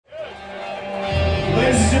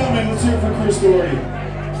gentlemen, let's hear it for Chris Doherty.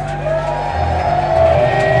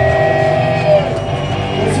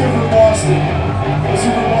 Let's hear it for Boston. Let's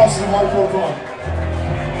hear it for Boston hardcore punk.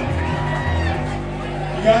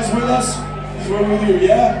 You guys with us? This is what we do,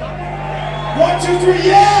 yeah? 1, 2, 3,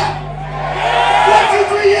 yeah! 1,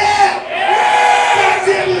 2, 3, yeah! God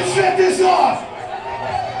damn, let's set this off!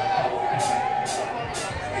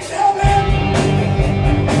 Now, man!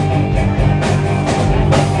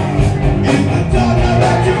 In the dark, I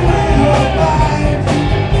like to read her mind.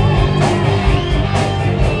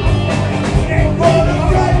 For the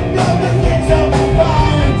frightened of the things of the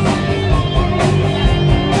mind.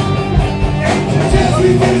 She tells me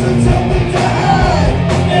there's something to hide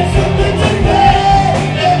and something to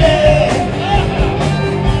make.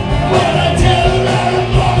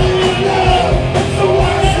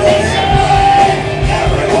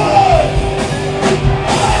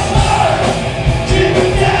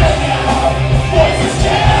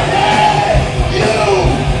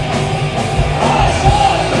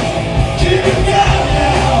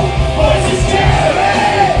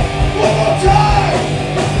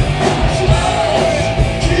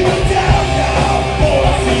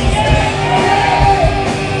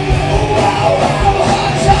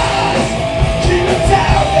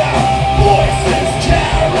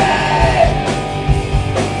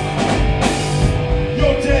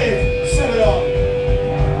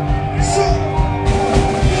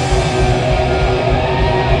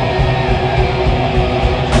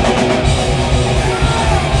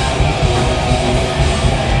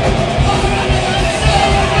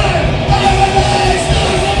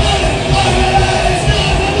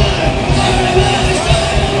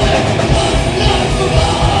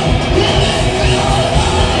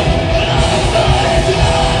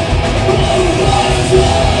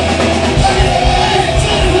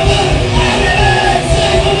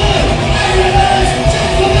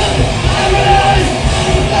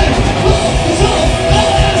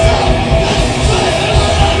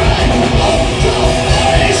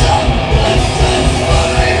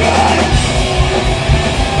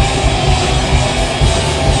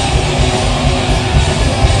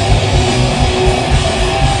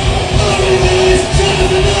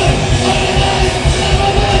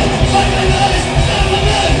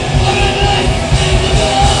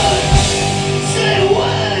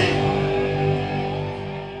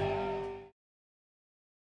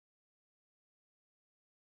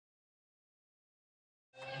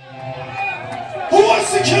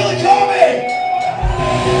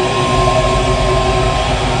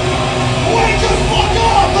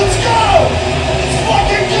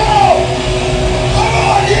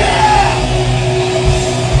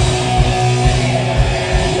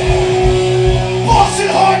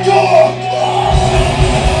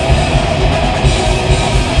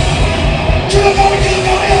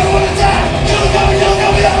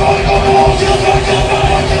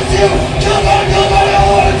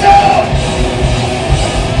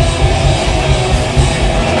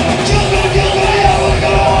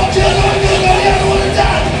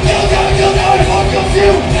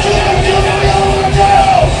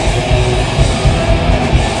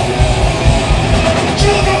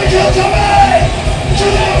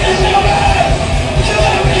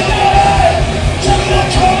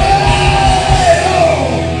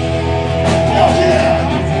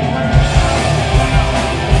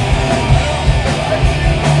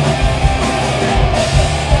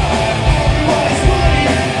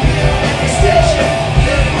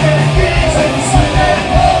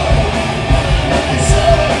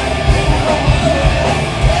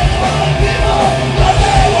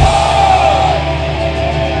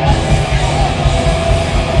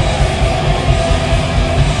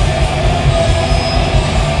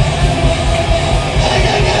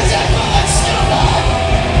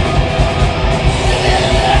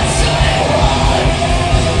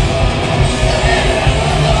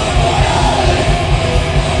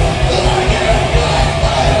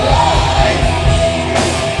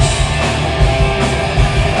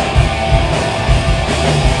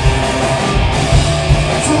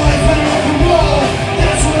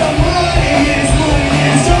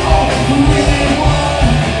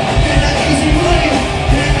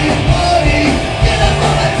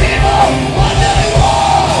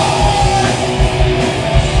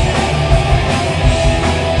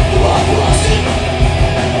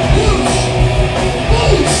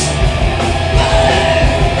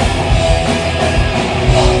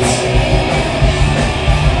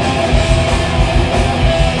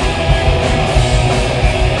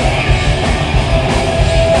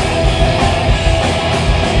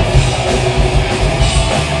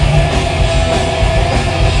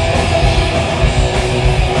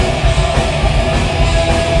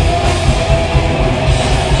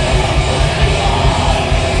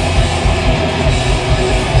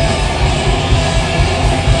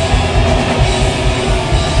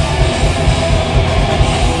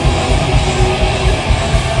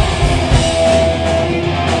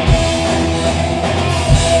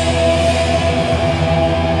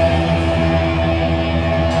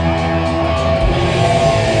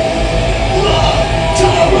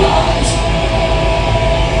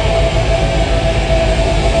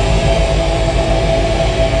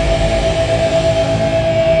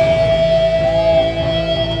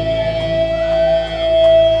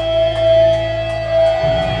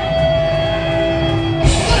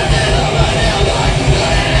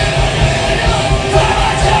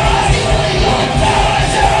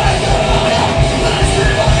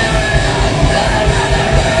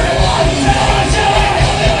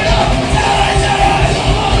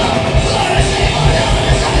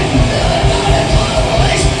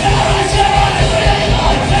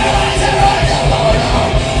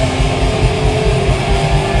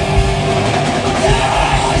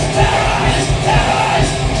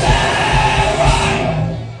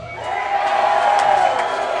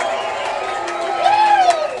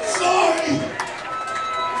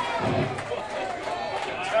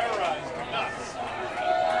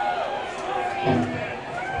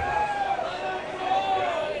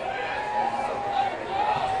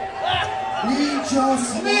 We just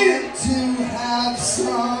want to have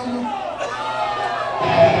some.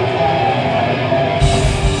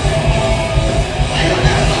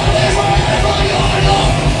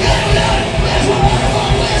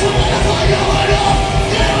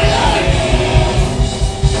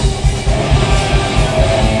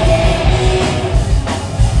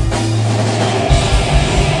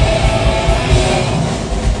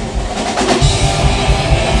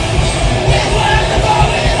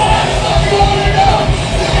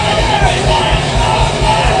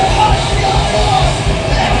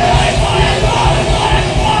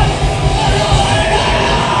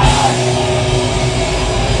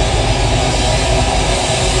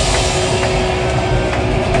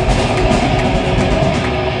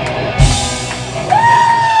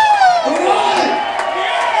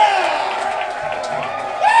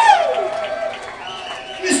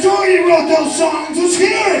 Doherty wrote those songs, let's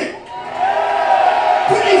hear it!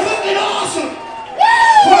 Pretty fucking awesome!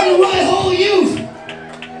 Part of my whole youth!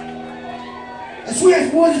 I swear if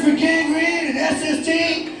it wasn't for Gangrene and SST,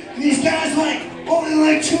 and these guys only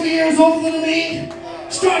like 2 years older than me,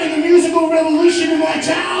 starting a musical revolution in my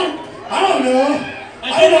town, I don't know.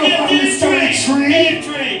 I don't know if I would have started a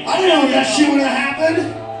tree. I don't know if that shit would have happened.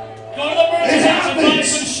 Go to the merch house and buy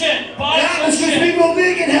some shit. It happens because people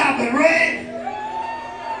make it happen, right?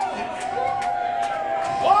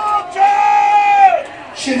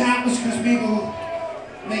 Shit happens because people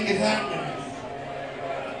make it happen.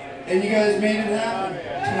 And you guys made it happen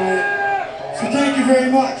tonight. So thank you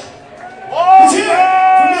very much. Let's hear it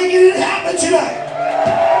for making it happen tonight.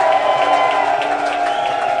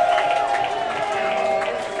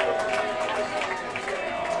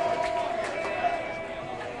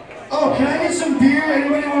 Oh, can I get some beer?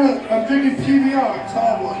 Anybody want to? I'm drinking PBR,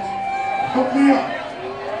 tall ones. Hook me up.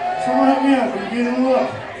 Someone hook me up. We're getting a look.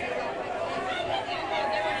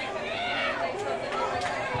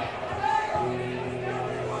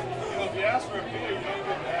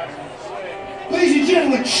 Ladies and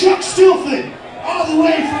gentlemen, Chuck Stilton, all the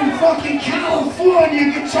way from fucking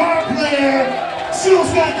California, guitar player,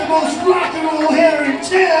 still's got the most rock and roll hair in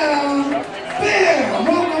town. Bam!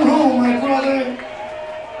 Welcome home, my brother.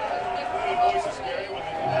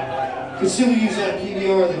 Could still use that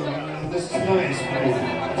PBR though, this is nice.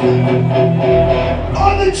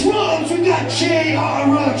 On the drums, we got J.R.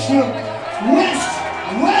 Ruggs from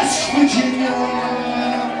West Virginia.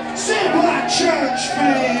 St. Black Church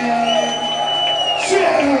fan.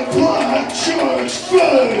 St. Black Church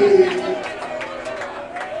fan.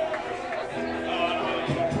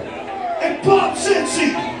 And Bob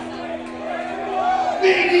Cincy.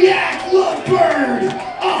 Maniac Lovebird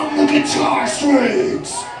on the guitar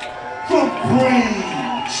strings. From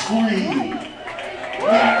Braintree.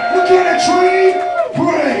 What kind of tree?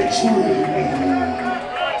 Braintree.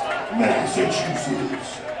 Massachusetts.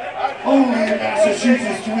 Only in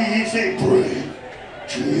Massachusetts do we say brain.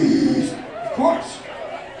 Cheese. Of course.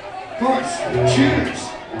 Of course. Cheers.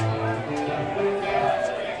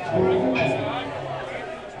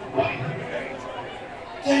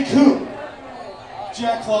 Thank who?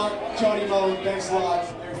 Jack Clark, Johnny Mullen, thanks a lot.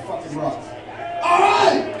 They're fucking rough.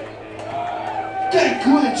 Alright! Thank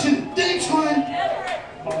Glenn too. Thanks, Glenn.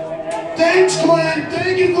 Thanks, Glenn.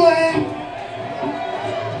 Thank you, Glenn.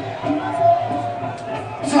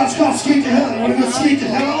 So it's called Skate to Hell. You want to go skate to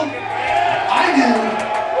hell? I do.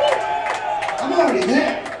 I'm already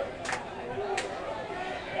there.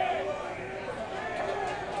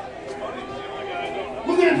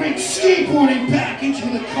 We're going to bring skateboarding back into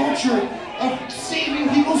the culture of saving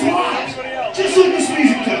people's lives. Just like this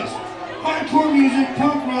music does. Hardcore music,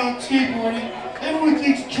 punk rock, skateboarding. Everyone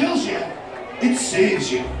thinks it kills you. It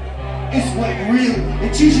saves you. It's like real.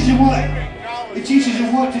 It teaches you what? It teaches you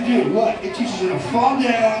what to do. What? It teaches you to fall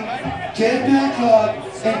down, get back up,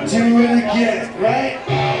 and do it again, right?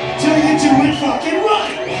 Till you do it fucking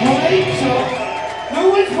right, right? So, no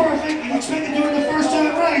one's perfect. You expect to do it the first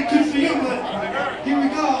time right. Good for you, but here we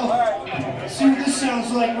go. Let's see what this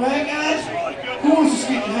sounds like, right, guys? Who wants to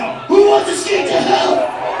skate to hell? Who wants to skate to hell?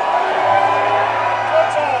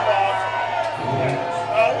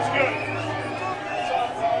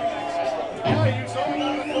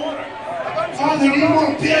 Oh, they need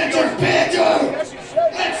more banter, banter!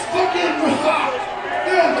 Let's fucking rock!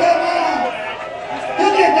 Yeah, come on!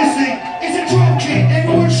 Look at this thing! It's a drum kit!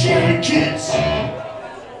 Everyone's sharing kits!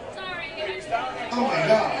 Oh my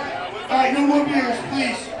god. Alright, no more beers,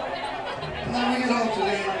 please. I'm not bringing it home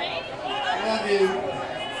today. I love you.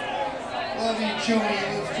 I love you, Joni.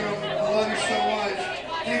 I love you so much.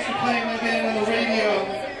 Thanks for playing my band on the radio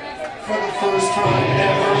for the first time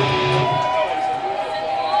ever.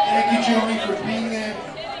 Thank you, Joey, for being there.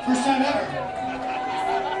 First time ever.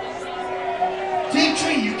 Deep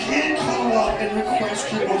Tree, you can't call up and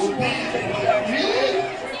request your own band. Really? You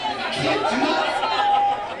can't do that?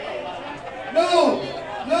 No!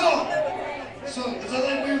 No! So, is that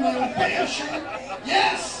like wearing my own band shirt?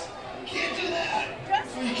 Yes! You can't do that.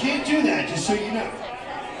 So you can't do that, just so you know.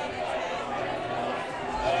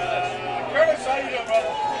 Curtis, how you doing,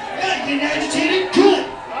 brother? Yeah, getting agitated? Good!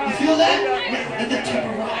 You feel that? Yeah, let the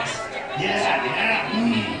temper rise. Yeah, yeah.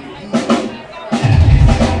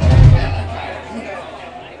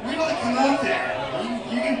 Where do I come out there?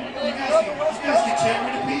 You guys can tear me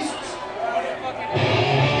to pieces.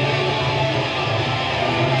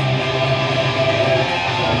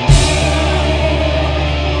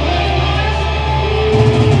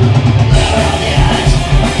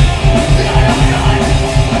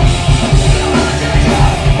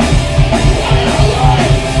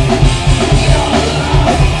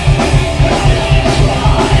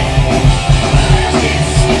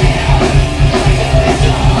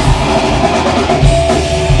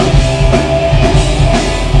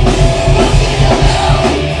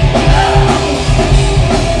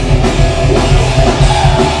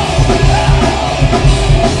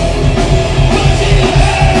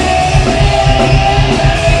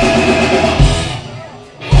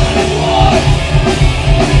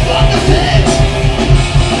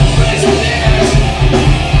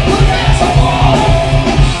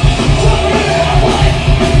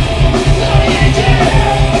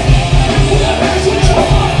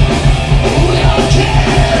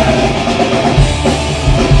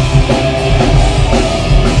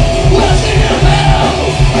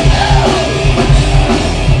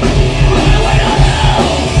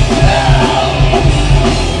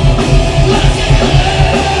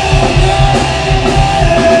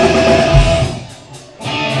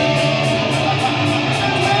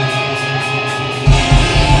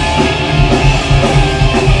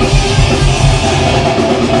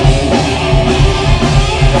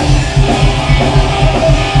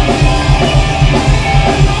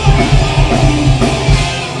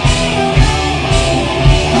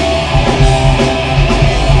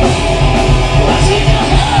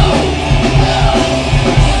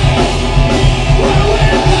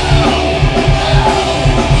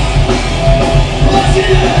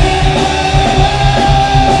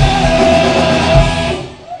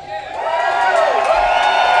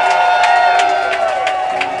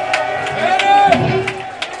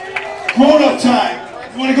 Grown-up time.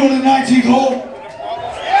 You want to go to the 19th hole?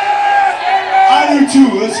 I do too.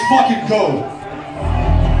 Let's fucking go.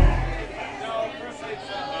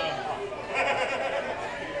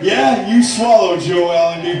 Yeah, you swallow, Joe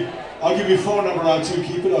Allenby. I'll give you a phone number out too.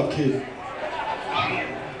 Keep it up, kid.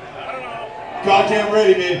 Goddamn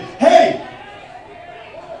ready, man. Hey!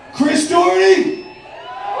 Chris Doherty!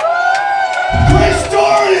 Chris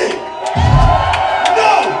Doherty!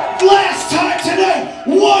 No! Last time tonight!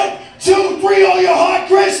 1, 2, 3, all your heart,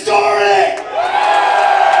 Chris Doherty!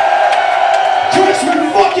 Chris, we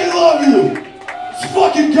fucking love you! Let's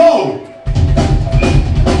fucking go!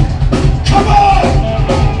 Come on!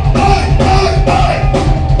 Aye!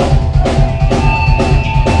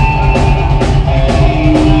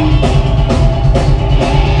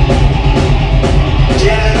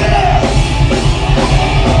 Get in there!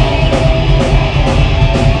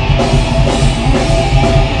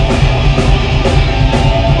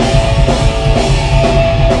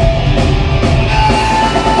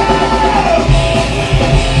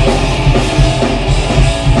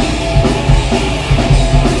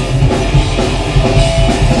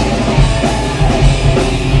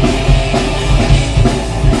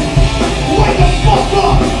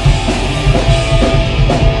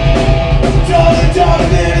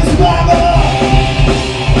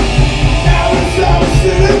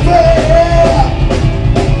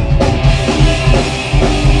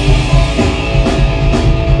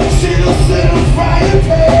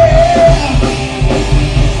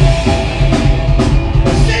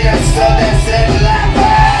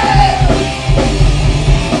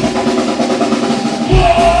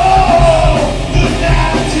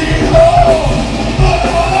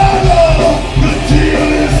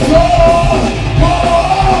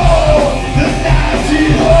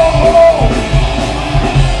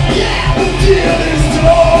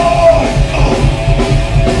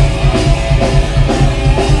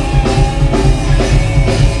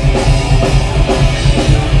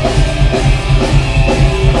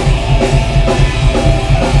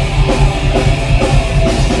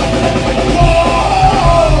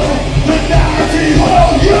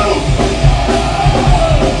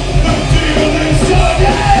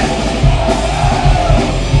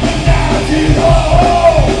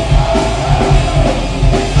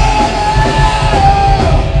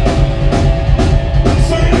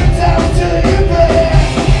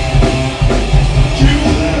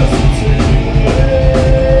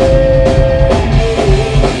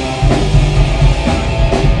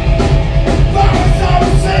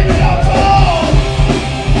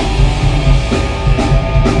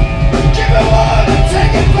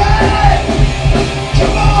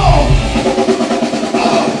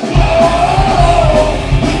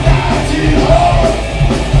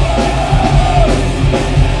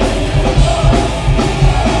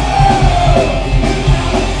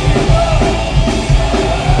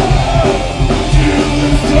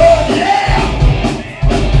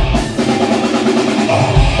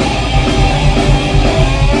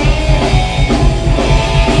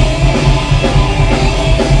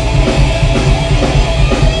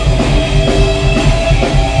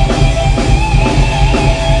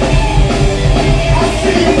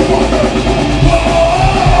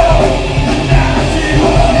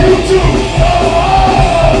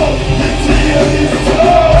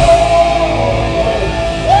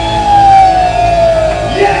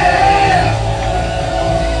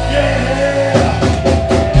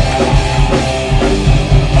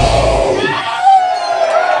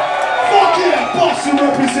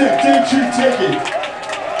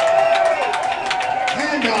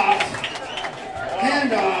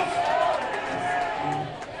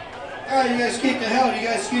 Alright, you guys skate to hell. You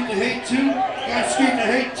guys skate to hate too? You guys skate to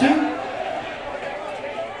hate too?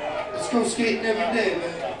 Let's go skating every day,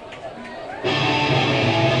 man.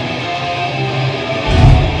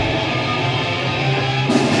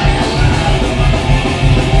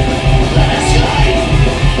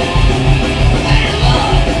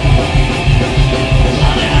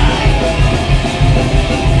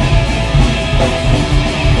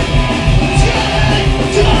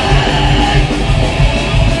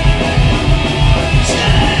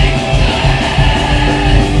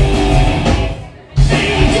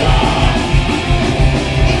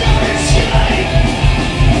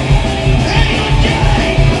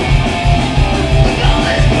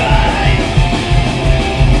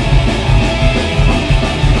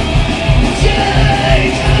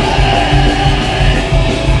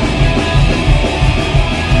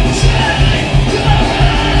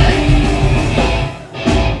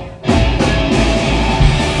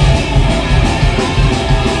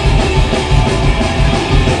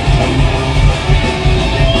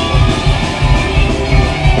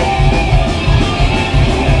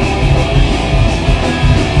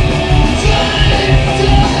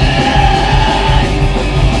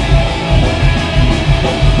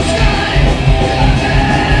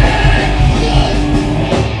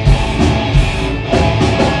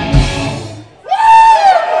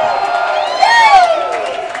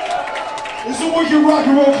 Rock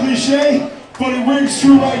and roll cliche, but it rings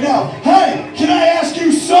true right now. Hey, can I ask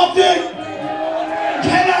you something?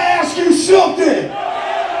 Can I ask you something?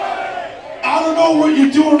 I don't know what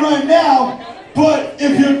you're doing right now, but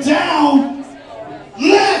if you're down,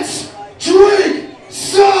 let's drink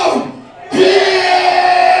some beer!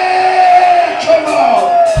 Come on!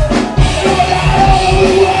 Go down all over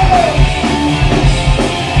the world!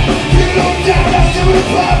 You go down up to the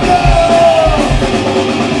bottom!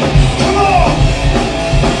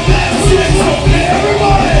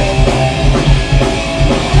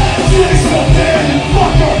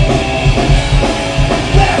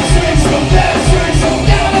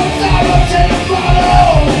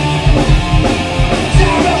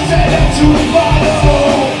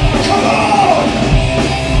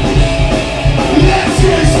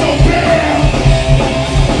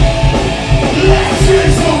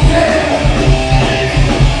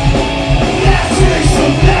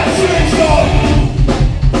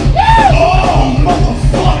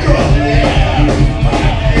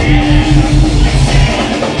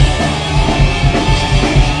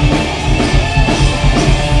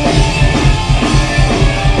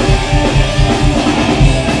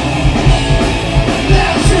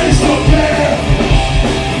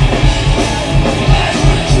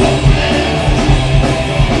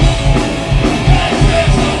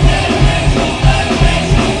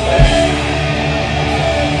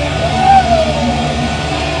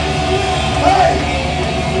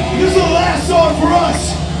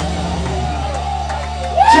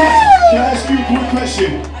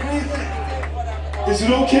 Is it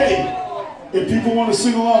okay if people want to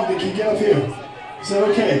sing along, they can get up here? Is that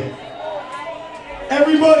okay?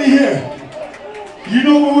 Everybody here, you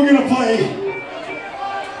know what we're gonna play.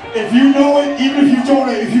 If you know it, even if you don't,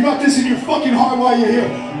 if you got this in your fucking heart while you're here,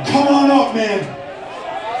 come on up, man.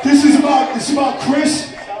 This is about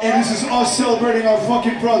Chris, and this is us celebrating our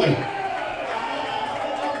fucking brother.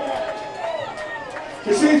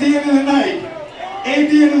 This ain't the end of the night. Ain't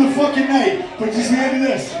the end of the fucking night, but it's the end of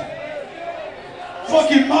this.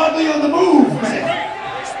 Fucking Motley on the move, man.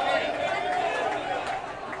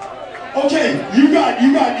 Okay, you got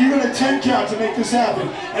a 10 count to make this happen.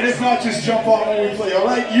 And if not, just jump on when we play,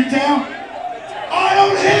 alright? You down? I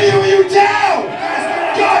don't hear you, you down!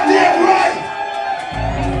 Goddamn right!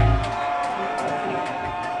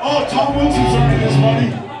 Oh, Tom Wilson's earning his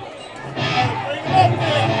money.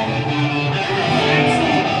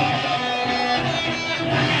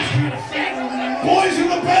 Boys in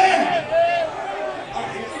the band!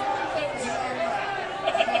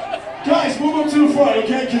 Guys, move up to the front,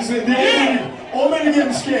 okay? Because all men are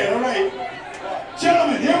getting scared, all right?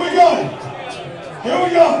 Gentlemen, here we go. Here we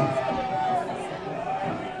go.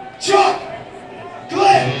 Chuck,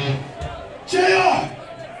 Glenn, JR,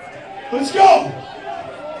 let's go.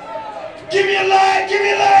 Give me a line, give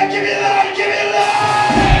me a line, give me a line, give me a line.